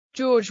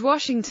George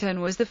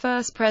Washington was the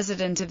first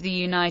President of the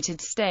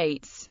United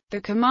States, the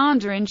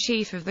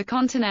Commander-in-Chief of the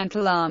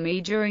Continental Army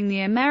during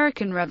the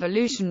American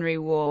Revolutionary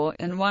War,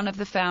 and one of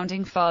the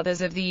Founding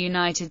Fathers of the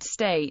United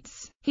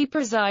States. He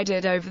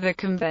presided over the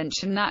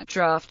convention that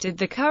drafted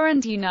the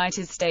current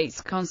United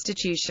States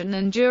Constitution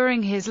and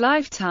during his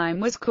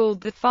lifetime was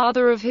called the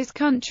Father of his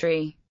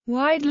country.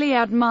 Widely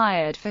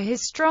admired for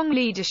his strong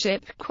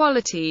leadership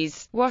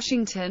qualities,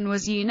 Washington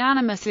was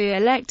unanimously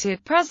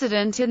elected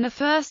president in the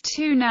first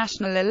two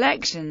national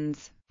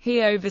elections.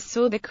 He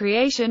oversaw the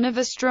creation of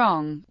a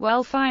strong,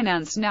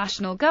 well-financed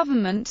national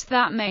government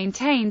that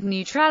maintained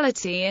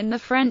neutrality in the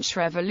French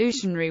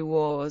Revolutionary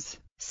Wars,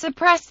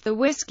 suppressed the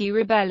Whiskey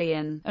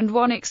Rebellion, and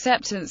won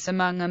acceptance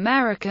among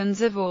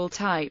Americans of all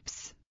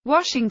types.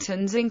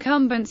 Washington's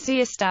incumbency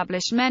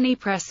established many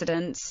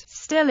precedents,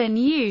 still in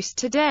use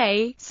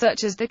today,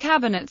 such as the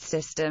cabinet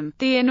system,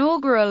 the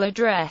inaugural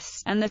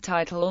address, and the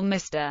title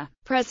Mr.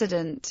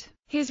 President.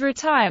 His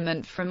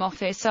retirement from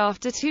office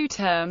after 2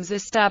 terms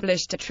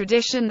established a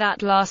tradition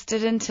that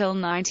lasted until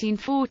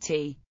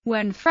 1940,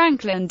 when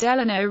Franklin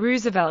Delano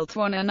Roosevelt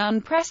won an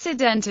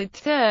unprecedented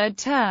 3rd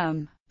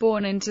term.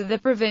 Born into the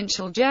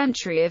provincial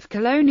gentry of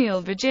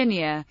colonial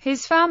Virginia,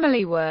 his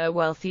family were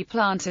wealthy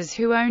planters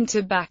who owned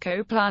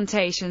tobacco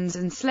plantations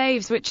and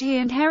slaves which he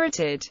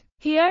inherited.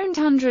 He owned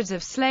hundreds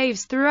of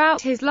slaves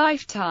throughout his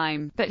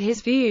lifetime, but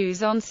his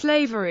views on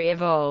slavery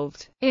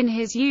evolved. In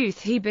his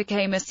youth he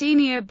became a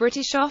senior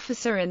British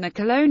officer in the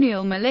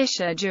colonial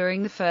militia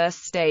during the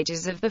first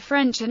stages of the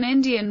French and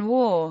Indian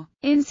War.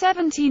 In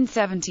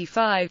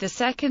 1775 the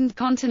Second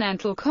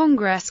Continental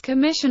Congress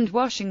commissioned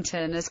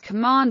Washington as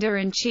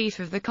Commander-in-Chief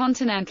of the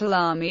Continental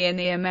Army in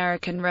the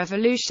American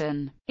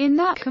Revolution. In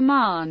that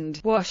command,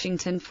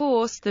 Washington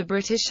forced the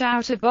British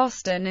out of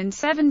Boston in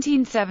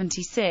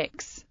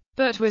 1776.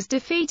 But was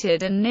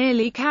defeated and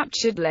nearly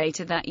captured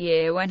later that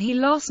year when he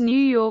lost New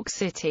York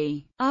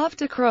City.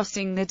 After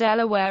crossing the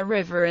Delaware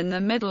River in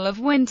the middle of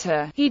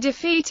winter, he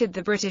defeated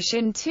the British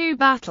in 2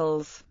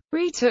 battles,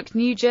 retook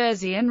New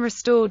Jersey and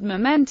restored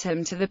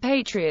momentum to the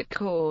Patriot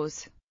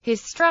cause. His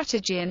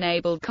strategy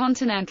enabled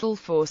Continental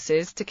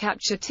forces to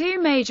capture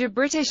 2 major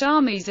British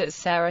armies at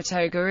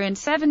Saratoga in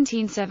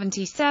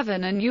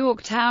 1777 and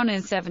Yorktown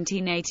in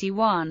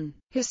 1781.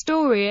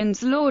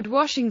 Historians laud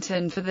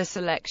Washington for the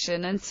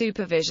selection and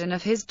supervision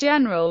of his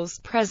generals,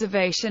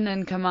 preservation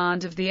and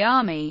command of the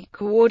army,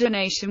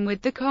 coordination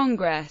with the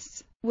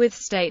Congress, with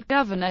state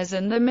governors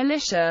and the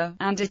militia,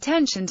 and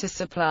attention to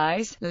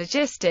supplies,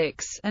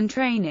 logistics, and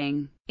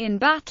training. In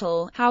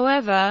battle,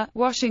 however,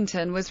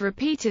 Washington was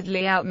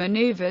repeatedly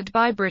outmaneuvered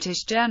by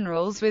British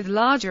generals with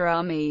larger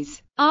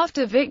armies.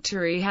 After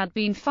victory had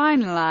been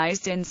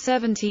finalized in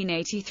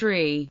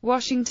 1783,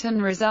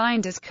 Washington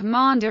resigned as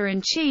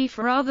Commander-in-Chief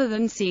rather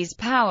than seize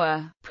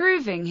power,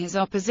 proving his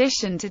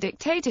opposition to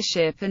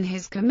dictatorship and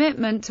his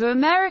commitment to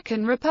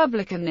American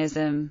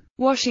republicanism.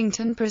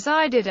 Washington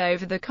presided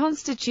over the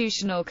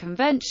Constitutional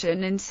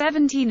Convention in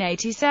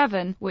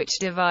 1787, which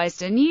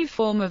devised a new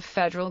form of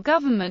federal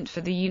government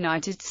for the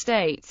United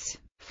States.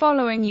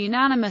 Following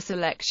unanimous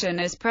election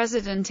as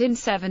president in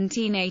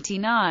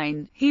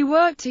 1789, he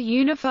worked to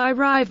unify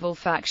rival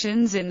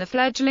factions in the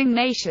fledgling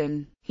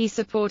nation. He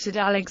supported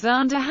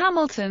Alexander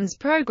Hamilton's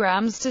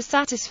programs to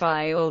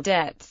satisfy all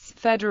debts,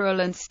 federal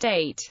and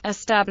state,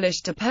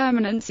 established a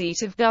permanent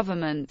seat of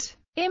government,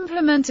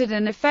 implemented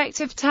an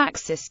effective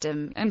tax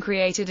system, and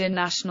created a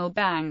national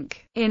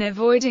bank. In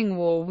avoiding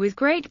war with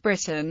Great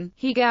Britain,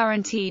 he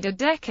guaranteed a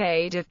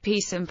decade of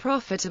peace and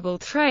profitable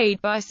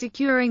trade by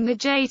securing the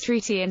Jay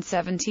Treaty in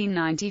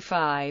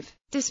 1795,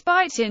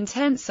 despite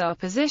intense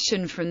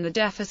opposition from the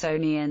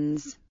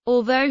Jeffersonians.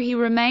 Although he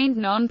remained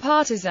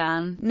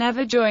non-partisan,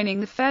 never joining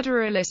the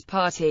Federalist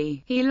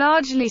Party, he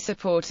largely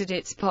supported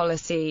its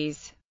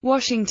policies.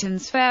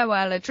 Washington's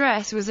farewell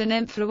address was an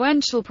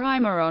influential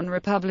primer on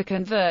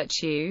Republican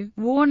virtue,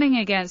 warning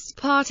against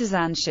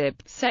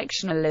partisanship,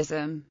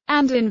 sectionalism,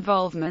 and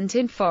involvement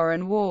in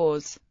foreign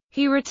wars.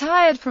 He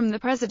retired from the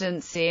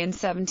presidency in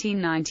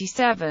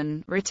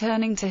 1797,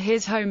 returning to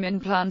his home in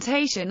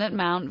Plantation at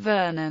Mount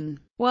Vernon.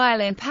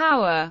 While in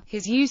power,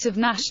 his use of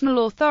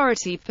national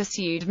authority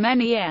pursued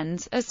many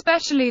ends,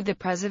 especially the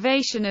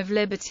preservation of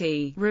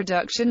liberty,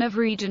 reduction of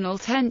regional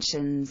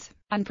tensions,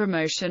 and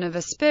promotion of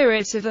a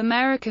spirit of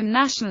American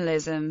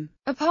nationalism.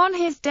 Upon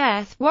his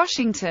death,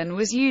 Washington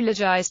was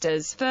eulogized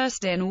as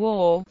first in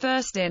war,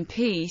 first in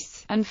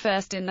peace, and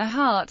first in the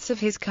hearts of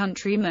his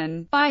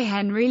countrymen, by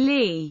Henry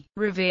Lee.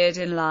 Revered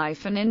in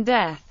life and in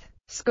death,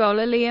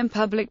 scholarly and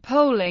public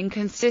polling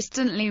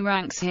consistently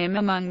ranks him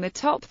among the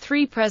top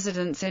 3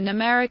 presidents in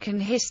American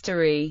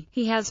history.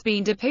 He has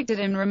been depicted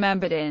and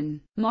remembered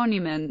in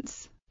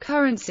monuments,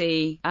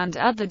 currency, and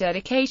other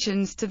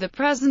dedications to the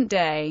present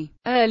day.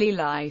 Early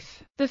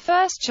life. the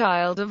first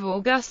child of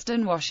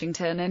Augustine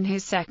Washington and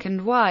his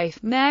second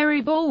wife,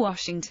 Mary Ball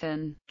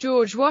Washington.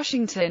 George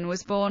Washington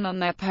was born on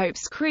their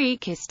Pope's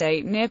Creek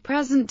estate near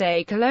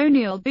present-day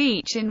Colonial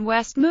Beach in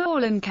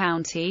Westmoreland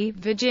County,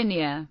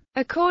 Virginia.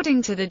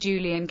 According to the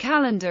Julian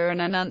calendar, an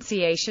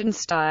Annunciation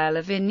style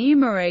of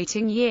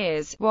enumerating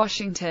years,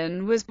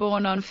 Washington was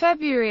born on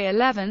February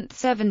 11,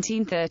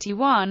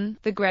 1731.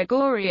 The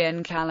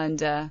Gregorian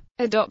calendar,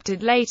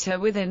 adopted later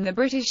within the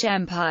British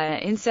Empire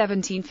in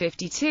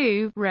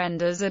 1752,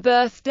 renders a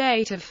birth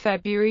date of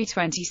February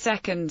 22,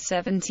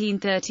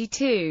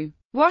 1732.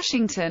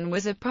 Washington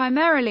was of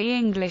primarily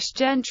English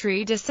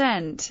gentry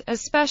descent,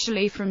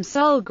 especially from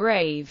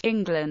Mulgrave,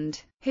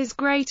 England. His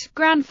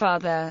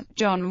great-grandfather,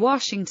 John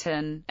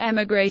Washington,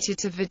 emigrated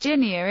to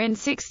Virginia in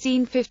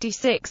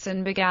 1656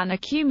 and began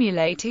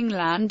accumulating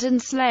land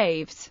and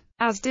slaves,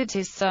 as did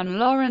his son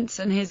Lawrence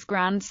and his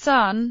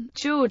grandson,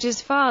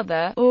 George's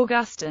father,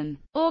 Augustine.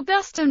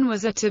 Augustine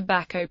was a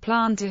tobacco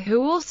planter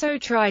who also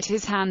tried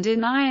his hand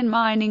in iron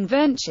mining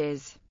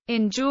ventures.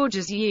 In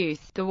George's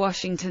youth, the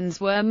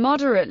Washingtons were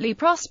moderately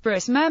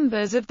prosperous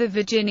members of the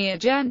Virginia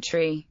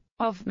gentry,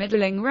 of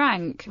middling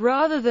rank,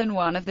 rather than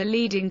one of the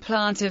leading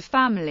planter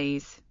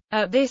families.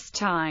 At this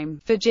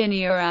time,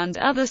 Virginia and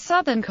other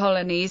southern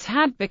colonies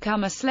had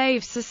become a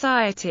slave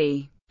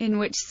society, in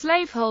which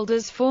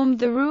slaveholders formed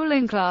the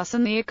ruling class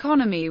and the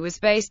economy was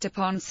based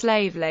upon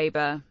slave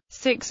labor.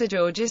 6 of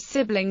George's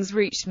siblings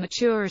reached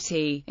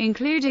maturity,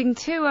 including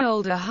 2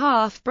 older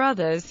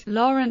half-brothers,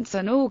 Lawrence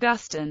and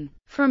Augustine,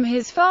 from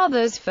his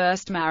father's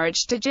first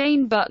marriage to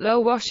Jane Butler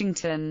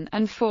Washington,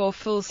 and 4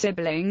 full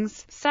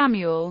siblings,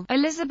 Samuel,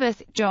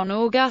 Elizabeth, John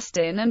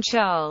Augustine and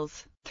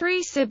Charles.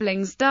 3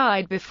 siblings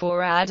died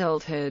before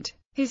adulthood.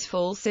 His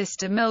full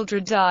sister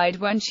Mildred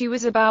died when she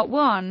was about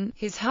 1,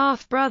 his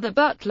half-brother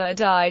Butler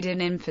died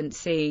in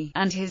infancy,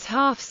 and his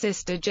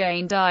half-sister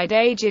Jane died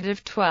aged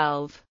of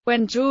 12,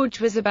 when George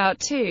was about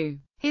 2.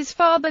 His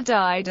father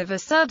died of a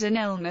sudden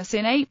illness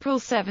in April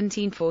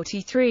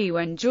 1743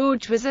 when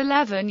George was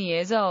 11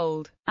 years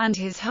old, and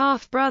his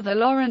half-brother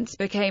Lawrence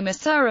became a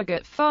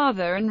surrogate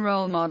father and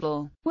role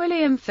model.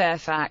 William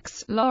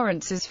Fairfax,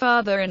 Lawrence's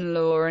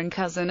father-in-law and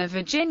cousin of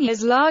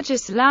Virginia's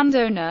largest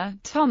landowner,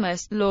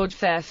 Thomas, Lord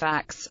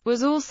Fairfax,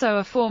 was also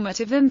a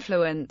formative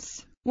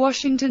influence.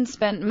 Washington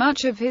spent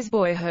much of his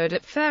boyhood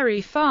at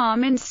Ferry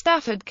Farm in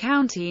Stafford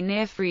County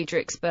near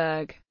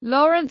Fredericksburg.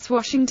 Lawrence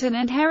Washington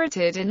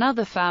inherited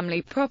another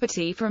family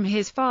property from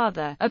his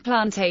father, a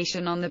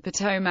plantation on the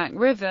Potomac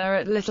River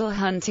at Little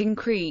Hunting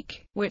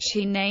Creek, which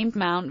he named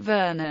Mount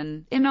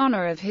Vernon, in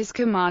honor of his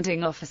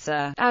commanding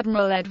officer,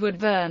 Admiral Edward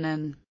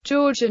Vernon.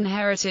 George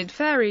inherited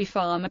Ferry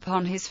Farm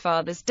upon his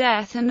father's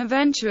death and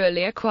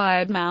eventually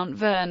acquired Mount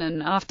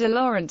Vernon after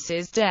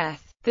Lawrence's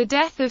death. The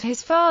death of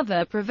his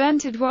father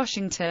prevented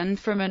Washington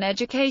from an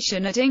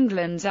education at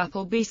England's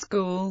Appleby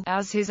School,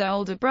 as his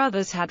older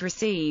brothers had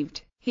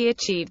received. He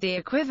achieved the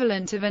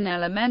equivalent of an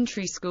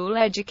elementary school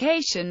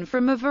education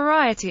from a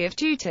variety of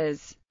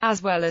tutors,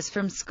 as well as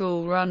from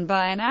school run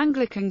by an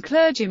Anglican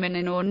clergyman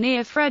in or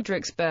near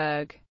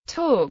Fredericksburg.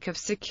 Talk of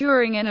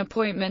securing an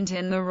appointment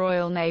in the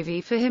Royal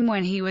Navy for him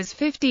when he was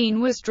 15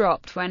 was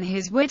dropped when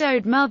his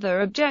widowed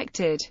mother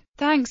objected.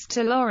 Thanks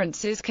to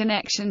Lawrence's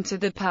connection to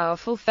the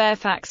powerful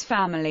Fairfax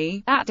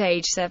family, at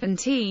age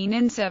 17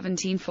 in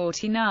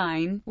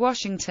 1749,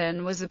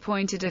 Washington was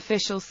appointed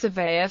official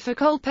surveyor for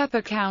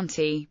Culpeper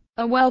County,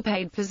 a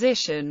well-paid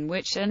position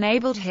which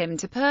enabled him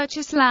to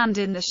purchase land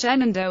in the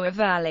Shenandoah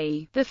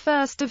Valley, the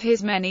first of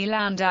his many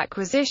land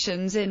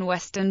acquisitions in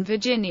western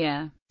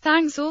Virginia.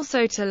 Thanks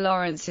also to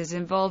Lawrence's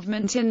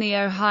involvement in the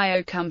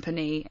Ohio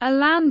Company, a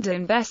land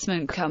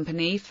investment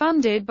company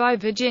funded by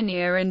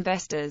Virginia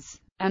investors,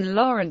 and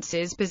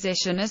Lawrence's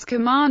position as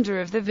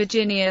commander of the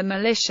Virginia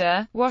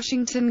militia,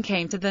 Washington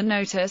came to the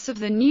notice of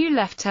the new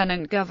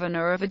Lieutenant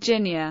Governor of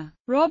Virginia,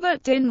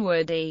 Robert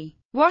Dinwiddie.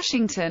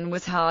 Washington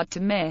was hard to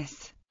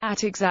miss.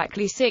 At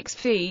exactly 6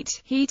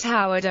 feet, he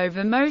towered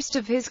over most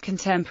of his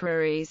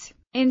contemporaries.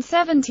 In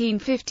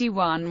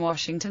 1751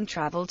 Washington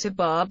traveled to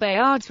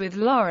Barbados with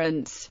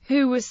Lawrence,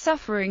 who was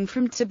suffering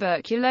from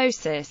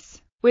tuberculosis,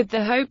 with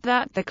the hope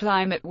that the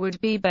climate would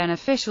be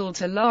beneficial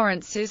to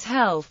Lawrence's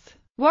health.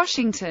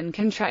 Washington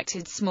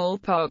contracted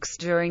smallpox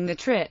during the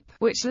trip,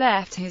 which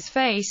left his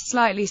face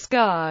slightly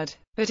scarred,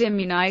 but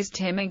immunized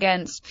him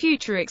against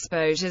future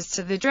exposures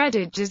to the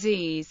dreaded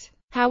disease.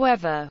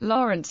 However,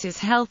 Lawrence's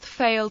health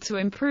failed to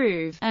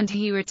improve, and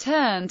he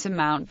returned to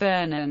Mount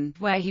Vernon,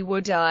 where he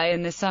would die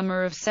in the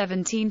summer of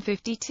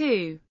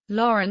 1752.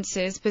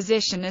 Lawrence's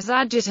position as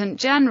Adjutant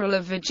General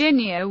of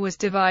Virginia was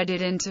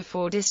divided into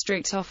 4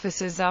 district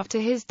officers after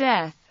his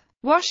death.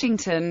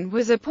 Washington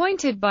was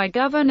appointed by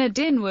Governor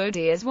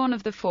Dinwiddie as one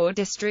of the 4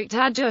 district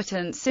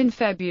adjutants in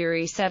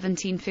February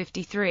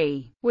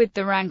 1753, with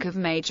the rank of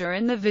major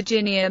in the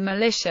Virginia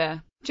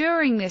militia.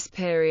 During this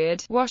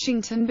period,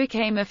 Washington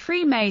became a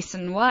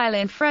Freemason while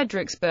in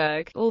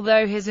Fredericksburg,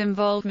 although his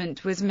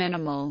involvement was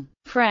minimal.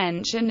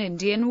 French and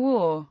Indian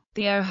War.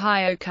 The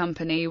Ohio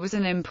Company was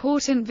an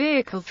important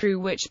vehicle through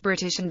which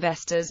British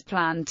investors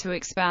planned to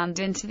expand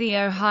into the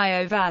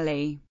Ohio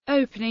Valley,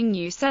 opening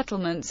new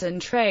settlements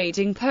and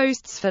trading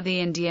posts for the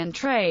Indian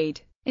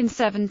trade. In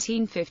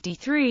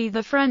 1753,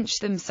 the French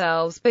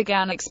themselves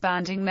began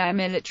expanding their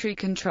military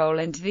control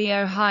into the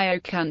Ohio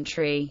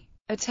Country,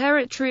 a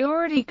territory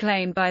already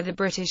claimed by the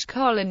British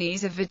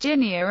colonies of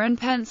Virginia and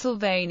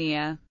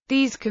Pennsylvania.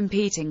 These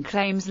competing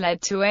claims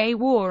led to a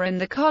war in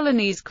the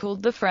colonies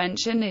called the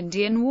French and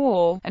Indian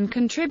War, and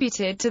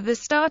contributed to the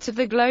start of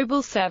the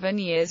global 7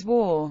 Years'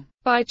 War.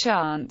 By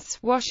chance,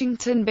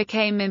 Washington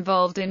became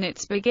involved in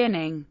its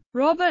beginning.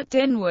 Robert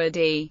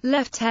Dinwiddie,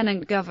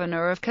 Lieutenant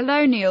Governor of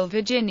colonial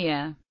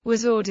Virginia,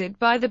 was ordered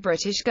by the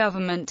British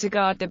government to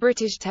guard the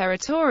British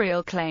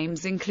territorial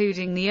claims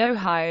including the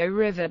Ohio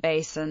River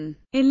Basin.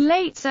 In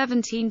late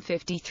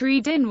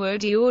 1753,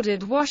 Dinwiddie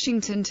ordered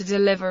Washington to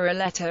deliver a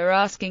letter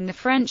asking the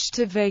French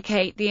to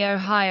vacate the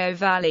Ohio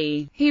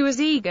Valley. He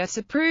was eager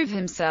to prove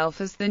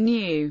himself as the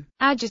new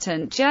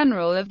adjutant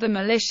general of the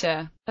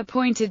militia,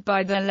 appointed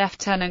by the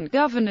lieutenant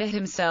governor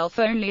himself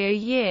only a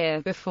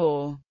year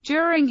before.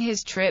 During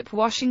his trip,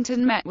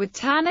 Washington met with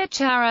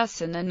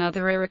Tanacharison and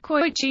other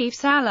Iroquois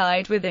chiefs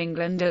allied with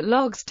England at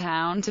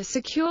Logstown to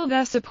secure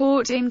their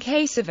support in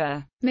case of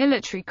a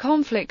military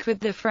conflict with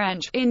the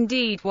French.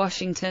 Indeed,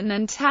 Washington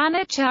and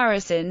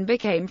Tanacharison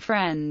became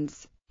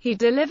friends. He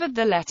delivered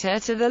the letter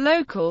to the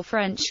local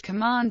French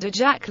commander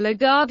Jacques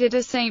Lagarde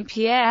de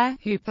Saint-Pierre,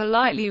 who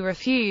politely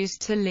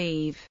refused to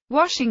leave.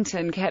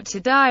 Washington kept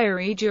a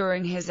diary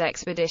during his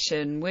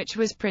expedition which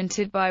was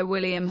printed by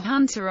William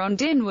Hunter on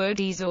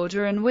Dinwiddie's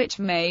order and which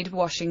made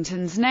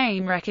Washington's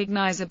name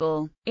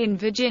recognizable in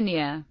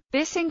Virginia.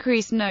 This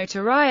increased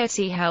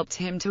notoriety helped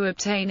him to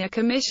obtain a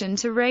commission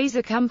to raise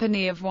a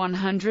company of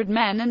 100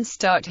 men and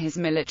start his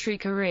military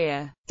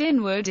career.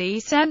 Dinwiddie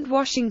sent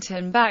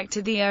Washington back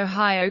to the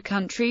Ohio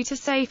Country to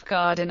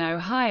safeguard an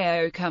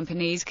Ohio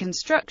Company's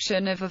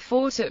construction of a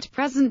fort at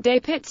present-day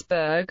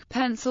Pittsburgh,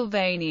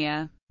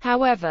 Pennsylvania.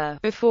 However,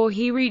 before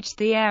he reached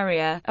the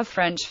area, a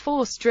French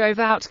force drove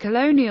out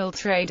colonial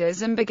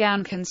traders and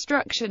began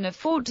construction of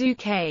Fort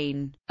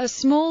Duquesne. A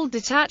small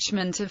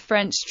detachment of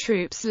French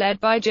troops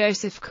led by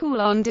Joseph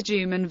Coulon de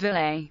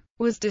Jumonville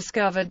was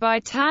discovered by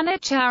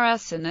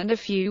Tanacharison and a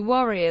few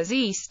warriors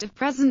east of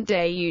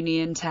present-day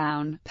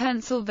Uniontown,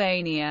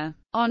 Pennsylvania.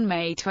 On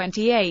May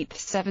 28,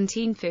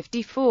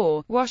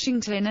 1754,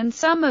 Washington and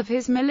some of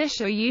his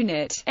militia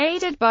unit,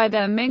 aided by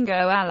their Mingo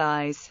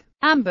allies,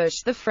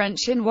 ambushed the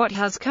French in what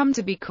has come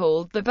to be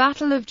called the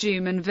Battle of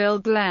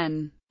Jumonville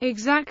Glen.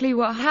 Exactly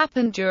what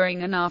happened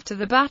during and after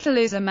the battle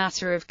is a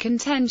matter of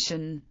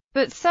contention,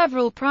 but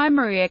several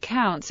primary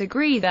accounts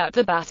agree that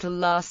the battle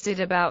lasted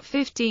about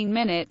 15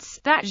 minutes,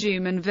 that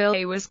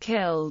Jumonville was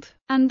killed,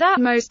 and that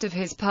most of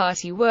his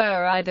party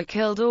were either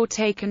killed or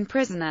taken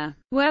prisoner.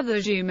 Whether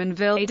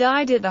Jumonville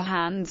died at the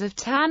hands of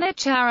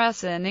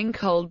Tanacharison in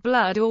cold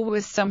blood or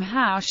was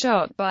somehow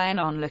shot by an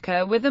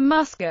onlooker with a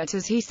musket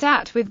as he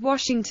sat with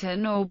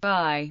Washington or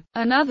by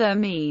another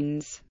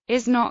means,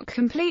 is not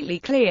completely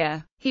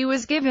clear. He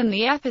was given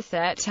the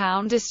epithet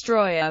Town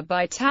Destroyer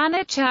by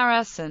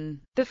Tanacharison.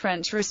 The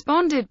French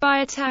responded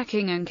by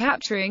attacking and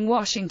capturing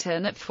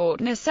Washington at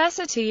Fort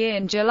Necessity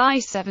in July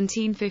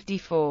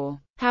 1754.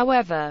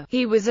 However,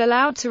 he was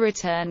allowed to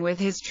return with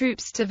his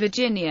troops to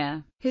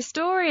Virginia.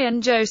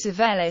 Historian Joseph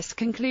Ellis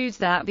concludes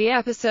that the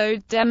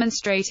episode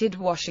demonstrated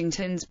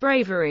Washington's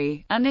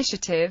bravery,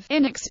 initiative,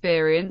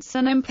 inexperience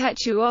and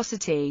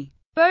impetuosity.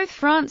 Both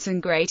France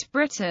and Great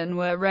Britain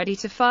were ready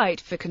to fight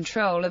for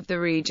control of the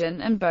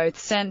region and both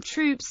sent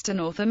troops to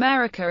North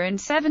America in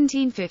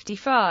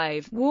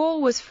 1755.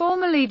 War was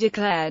formally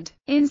declared.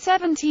 In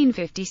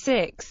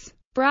 1756,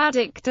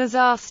 Braddock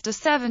disaster.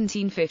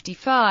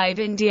 1755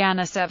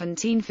 Indiana.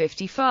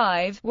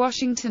 1755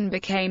 Washington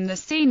became the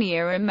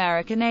senior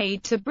American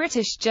aide to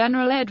British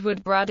General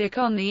Edward Braddock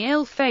on the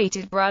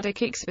ill-fated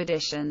Braddock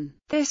expedition.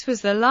 This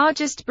was the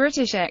largest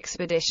British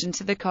expedition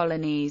to the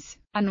colonies,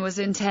 and was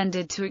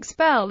intended to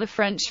expel the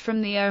French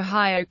from the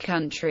Ohio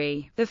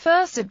Country. The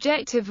first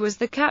objective was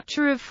the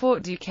capture of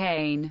Fort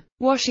Duquesne.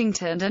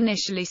 Washington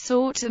initially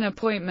sought an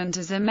appointment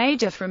as a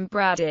major from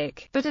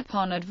Braddock, but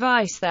upon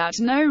advice that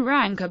no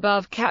rank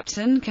above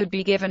captain could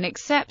be given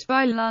except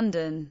by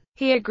London,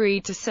 he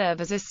agreed to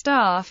serve as a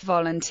staff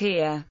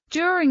volunteer.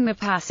 During the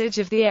passage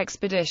of the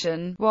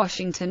expedition,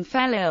 Washington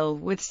fell ill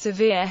with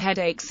severe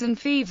headaches and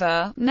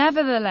fever.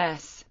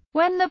 Nevertheless,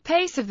 when the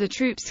pace of the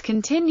troops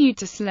continued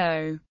to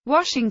slow,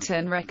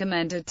 Washington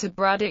recommended to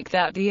Braddock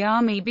that the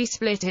army be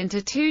split into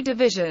 2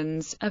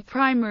 divisions, a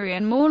primary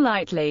and more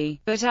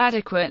lightly, but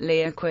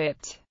adequately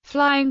equipped,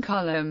 flying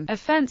column,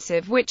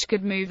 offensive which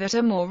could move at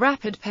a more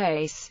rapid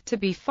pace, to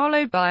be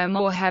followed by a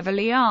more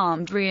heavily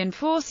armed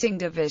reinforcing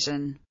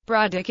division.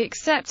 Braddock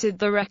accepted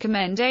the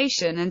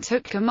recommendation and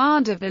took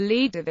command of the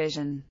lead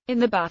division. In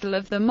the Battle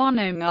of the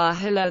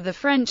Monongahela, the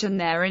French and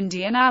their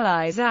Indian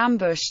allies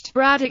ambushed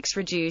Braddock's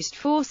reduced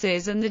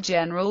forces and the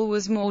general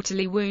was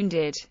mortally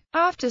wounded.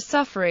 After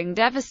suffering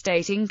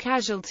devastating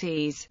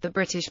casualties, the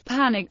British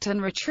panicked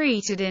and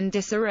retreated in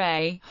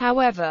disarray.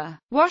 However,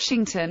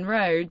 Washington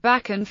rode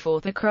back and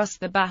forth across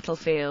the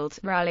battlefield,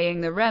 rallying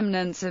the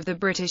remnants of the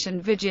British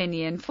and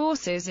Virginian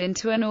forces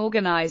into an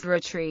organized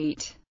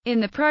retreat. In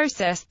the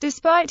process,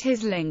 despite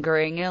his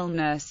lingering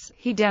illness,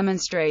 he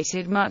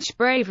demonstrated much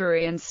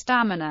bravery and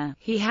stamina.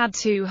 He had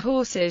 2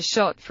 horses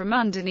shot from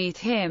underneath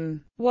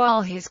him,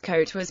 while his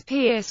coat was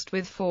pierced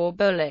with 4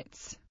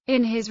 bullets.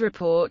 In his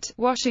report,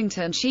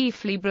 Washington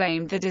chiefly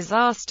blamed the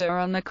disaster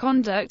on the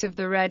conduct of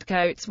the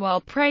Redcoats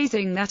while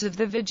praising that of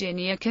the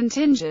Virginia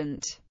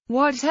contingent.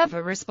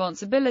 Whatever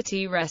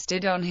responsibility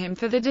rested on him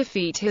for the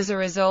defeat as a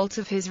result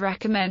of his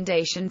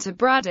recommendation to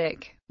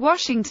Braddock,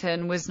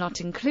 Washington was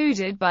not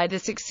included by the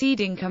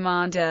succeeding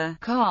commander,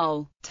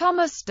 Carl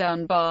Thomas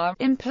Dunbar,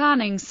 in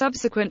planning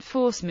subsequent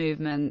force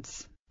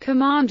movements.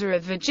 Commander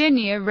of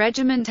Virginia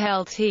Regiment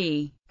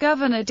Lt.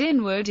 Governor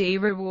Dinwiddie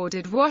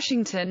rewarded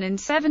Washington in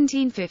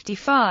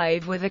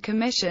 1755 with a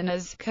commission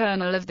as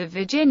Colonel of the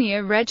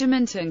Virginia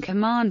Regiment and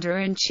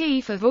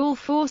Commander-in-Chief of all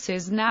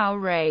forces now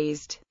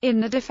raised in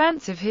the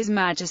defense of His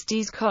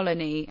Majesty's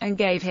colony, and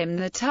gave him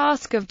the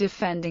task of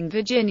defending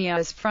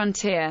Virginia's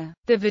frontier.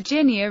 The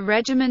Virginia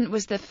Regiment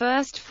was the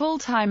first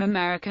full-time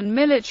American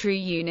military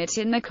unit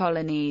in the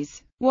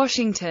colonies.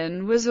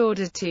 Washington was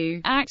ordered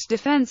to act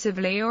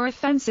defensively or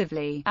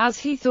offensively, as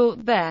he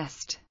thought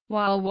best.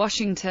 While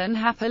Washington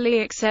happily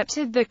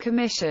accepted the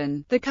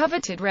commission, the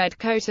coveted red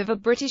coat of a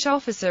British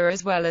officer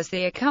as well as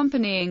the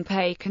accompanying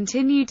pay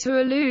continued to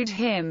elude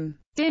him.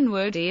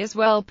 Dinwiddie as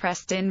well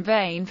pressed in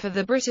vain for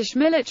the British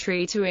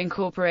military to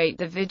incorporate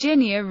the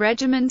Virginia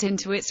Regiment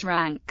into its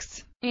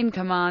ranks. In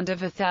command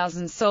of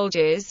 1,000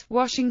 soldiers,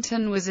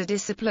 Washington was a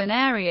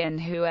disciplinarian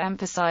who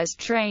emphasized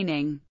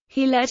training.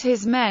 He led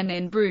his men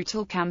in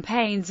brutal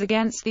campaigns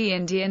against the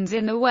Indians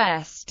in the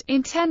West.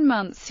 In 10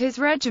 months his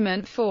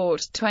regiment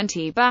fought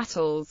 20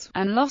 battles,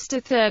 and lost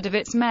a third of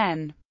its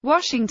men.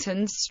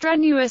 Washington's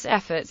strenuous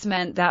efforts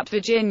meant that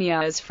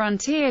Virginia's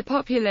frontier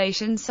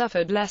population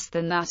suffered less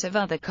than that of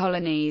other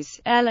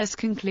colonies. Ellis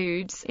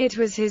concludes, it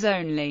was his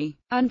only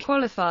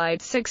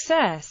unqualified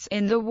success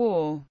in the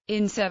war.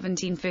 In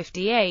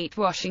 1758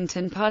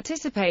 Washington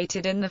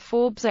participated in the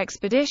Forbes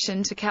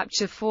expedition to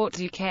capture Fort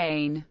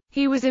Duquesne.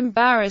 He was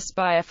embarrassed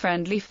by a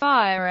friendly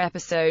fire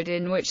episode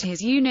in which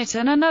his unit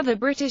and another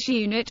British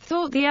unit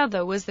thought the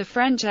other was the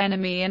French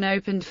enemy and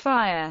opened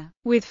fire,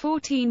 with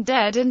 14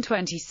 dead and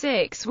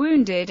 26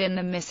 wounded in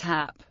the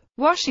mishap.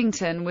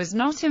 Washington was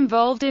not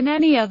involved in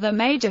any other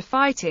major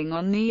fighting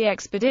on the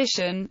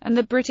expedition, and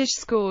the British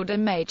scored a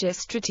major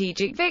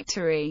strategic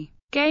victory,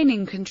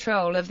 gaining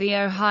control of the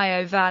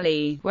Ohio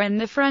Valley, when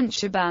the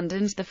French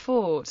abandoned the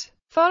fort.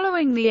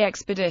 Following the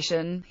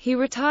expedition, he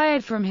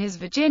retired from his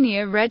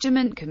Virginia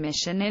Regiment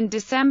commission in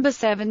December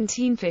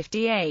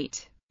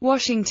 1758.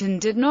 Washington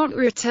did not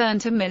return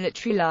to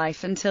military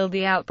life until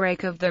the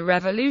outbreak of the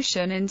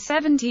Revolution in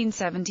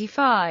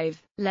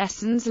 1775.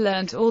 Lessons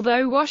learnt.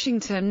 Although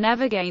Washington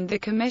never gained the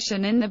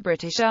commission in the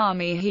British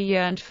Army he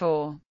yearned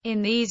for,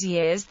 in these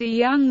years the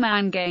young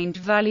man gained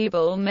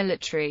valuable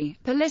military,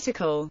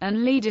 political,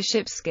 and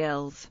leadership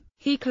skills.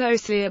 He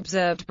closely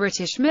observed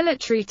British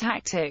military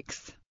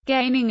tactics,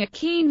 gaining a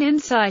keen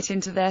insight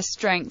into their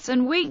strengths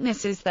and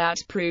weaknesses that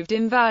proved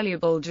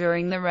invaluable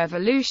during the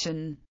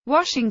Revolution.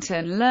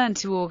 Washington learned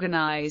to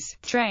organize,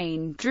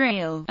 train,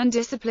 drill, and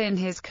discipline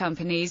his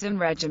companies and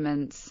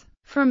regiments.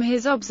 From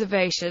his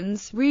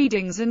observations,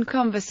 readings and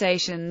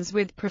conversations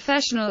with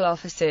professional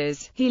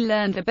officers, he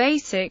learned the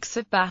basics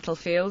of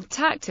battlefield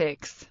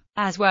tactics,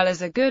 as well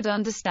as a good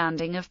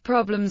understanding of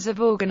problems of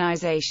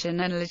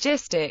organization and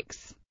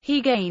logistics.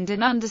 He gained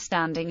an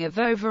understanding of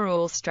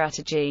overall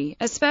strategy,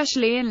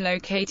 especially in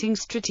locating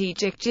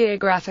strategic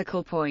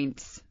geographical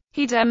points.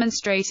 He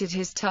demonstrated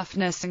his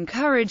toughness and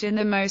courage in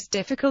the most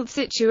difficult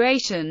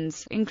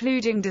situations,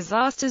 including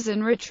disasters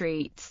and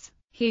retreats.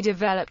 He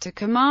developed a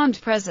command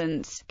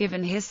presence,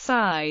 given his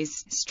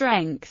size,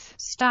 strength,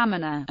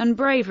 stamina, and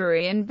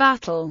bravery in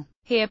battle.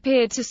 He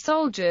appeared to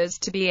soldiers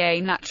to be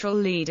a natural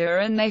leader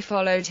and they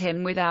followed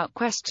him without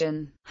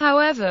question.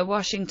 However,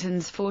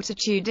 Washington's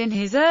fortitude in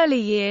his early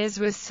years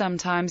was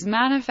sometimes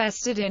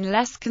manifested in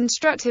less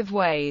constructive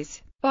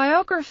ways.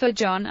 Biographer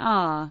John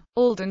R.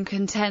 Alden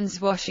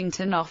contends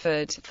Washington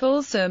offered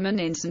fulsome and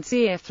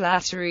insincere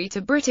flattery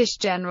to British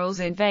generals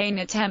in vain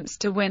attempts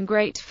to win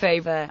great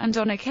favor, and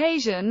on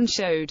occasion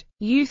showed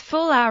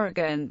youthful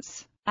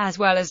arrogance, as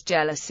well as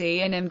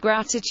jealousy and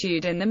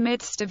ingratitude in the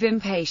midst of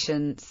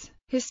impatience.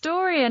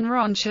 Historian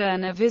Ron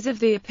Chernow is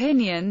of the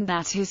opinion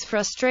that his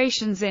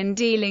frustrations in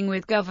dealing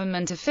with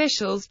government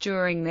officials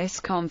during this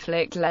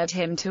conflict led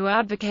him to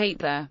advocate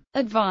the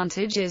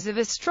advantages of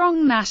a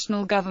strong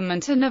national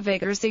government and a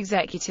vigorous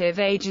executive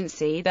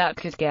agency that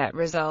could get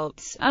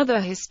results.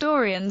 Other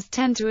historians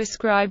tend to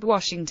ascribe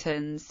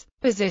Washington's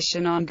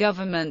position on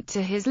government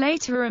to his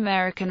later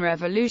American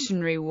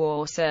Revolutionary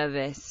War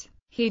service.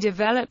 He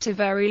developed a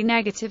very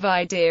negative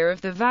idea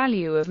of the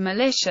value of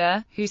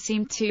militia, who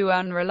seemed too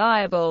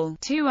unreliable,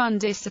 too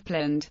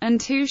undisciplined, and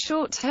too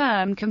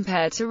short-term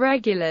compared to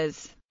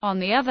regulars. On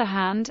the other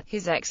hand,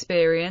 his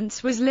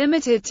experience was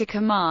limited to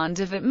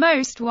command of at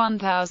most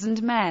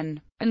 1,000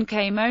 men, and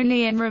came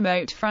only in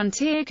remote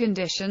frontier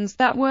conditions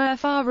that were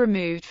far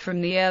removed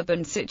from the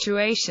urban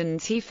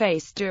situations he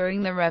faced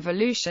during the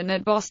Revolution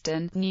at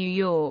Boston, New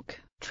York,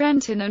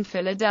 Trenton and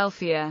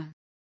Philadelphia.